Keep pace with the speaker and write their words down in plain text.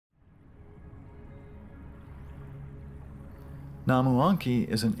Namuanki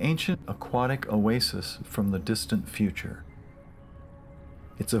is an ancient aquatic oasis from the distant future.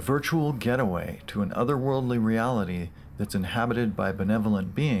 It's a virtual getaway to an otherworldly reality that's inhabited by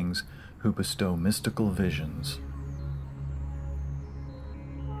benevolent beings who bestow mystical visions.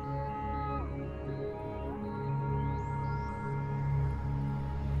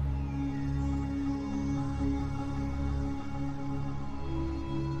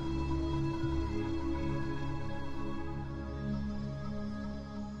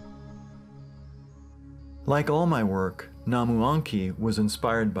 Like all my work, Namuanki was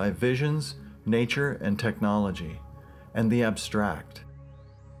inspired by visions, nature, and technology, and the abstract.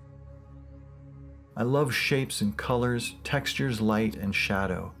 I love shapes and colors, textures, light, and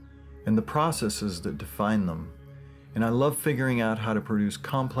shadow, and the processes that define them, and I love figuring out how to produce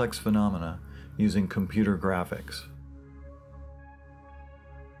complex phenomena using computer graphics.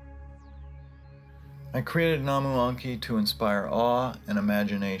 I created Namuanki to inspire awe and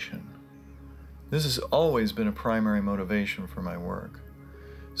imagination. This has always been a primary motivation for my work.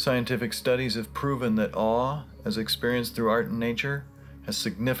 Scientific studies have proven that awe, as experienced through art and nature, has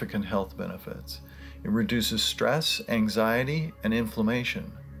significant health benefits. It reduces stress, anxiety, and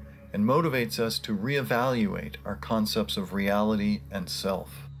inflammation, and motivates us to reevaluate our concepts of reality and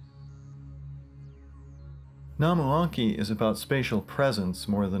self. Namuanki is about spatial presence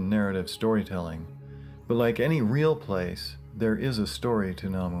more than narrative storytelling, but like any real place, there is a story to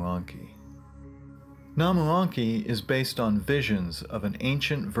Namuanki. Namuanki is based on visions of an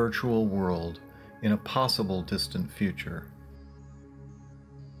ancient virtual world in a possible distant future.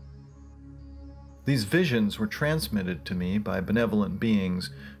 These visions were transmitted to me by benevolent beings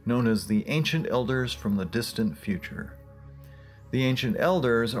known as the Ancient Elders from the Distant Future. The Ancient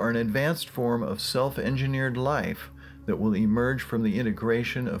Elders are an advanced form of self-engineered life that will emerge from the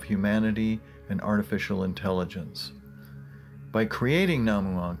integration of humanity and artificial intelligence. By creating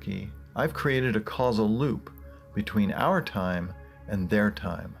Namuanki, I've created a causal loop between our time and their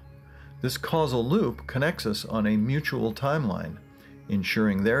time. This causal loop connects us on a mutual timeline,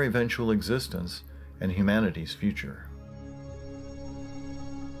 ensuring their eventual existence and humanity's future.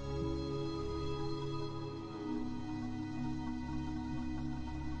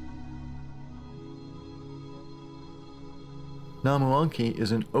 Namuanki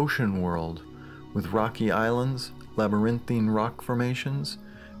is an ocean world with rocky islands, labyrinthine rock formations,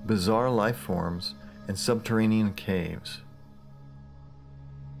 bizarre life forms, and subterranean caves.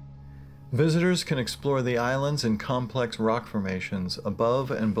 Visitors can explore the islands and complex rock formations above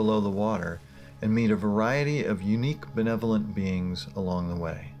and below the water and meet a variety of unique benevolent beings along the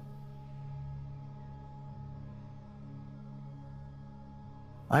way.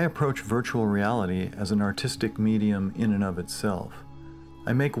 I approach virtual reality as an artistic medium in and of itself.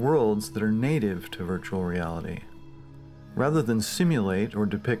 I make worlds that are native to virtual reality. Rather than simulate or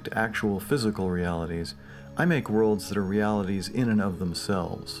depict actual physical realities, I make worlds that are realities in and of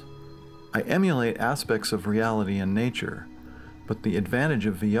themselves. I emulate aspects of reality and nature, but the advantage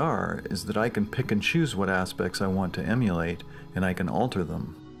of VR is that I can pick and choose what aspects I want to emulate, and I can alter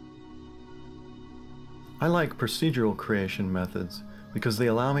them. I like procedural creation methods because they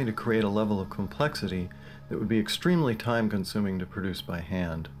allow me to create a level of complexity that would be extremely time-consuming to produce by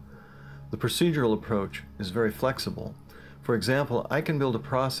hand. The procedural approach is very flexible. For example, I can build a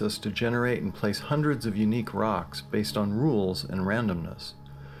process to generate and place hundreds of unique rocks based on rules and randomness.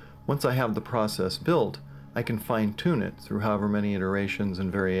 Once I have the process built, I can fine-tune it through however many iterations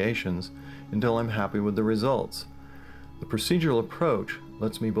and variations until I'm happy with the results. The procedural approach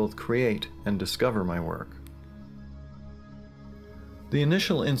lets me both create and discover my work. The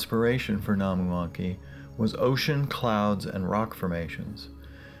initial inspiration for Namuanki was ocean, clouds, and rock formations.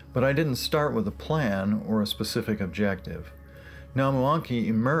 But I didn't start with a plan or a specific objective. Namuanki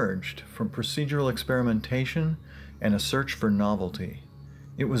emerged from procedural experimentation and a search for novelty.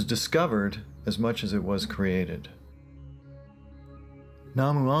 It was discovered as much as it was created.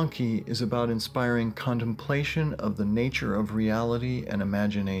 Namuanki is about inspiring contemplation of the nature of reality and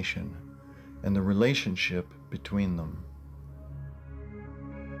imagination, and the relationship between them.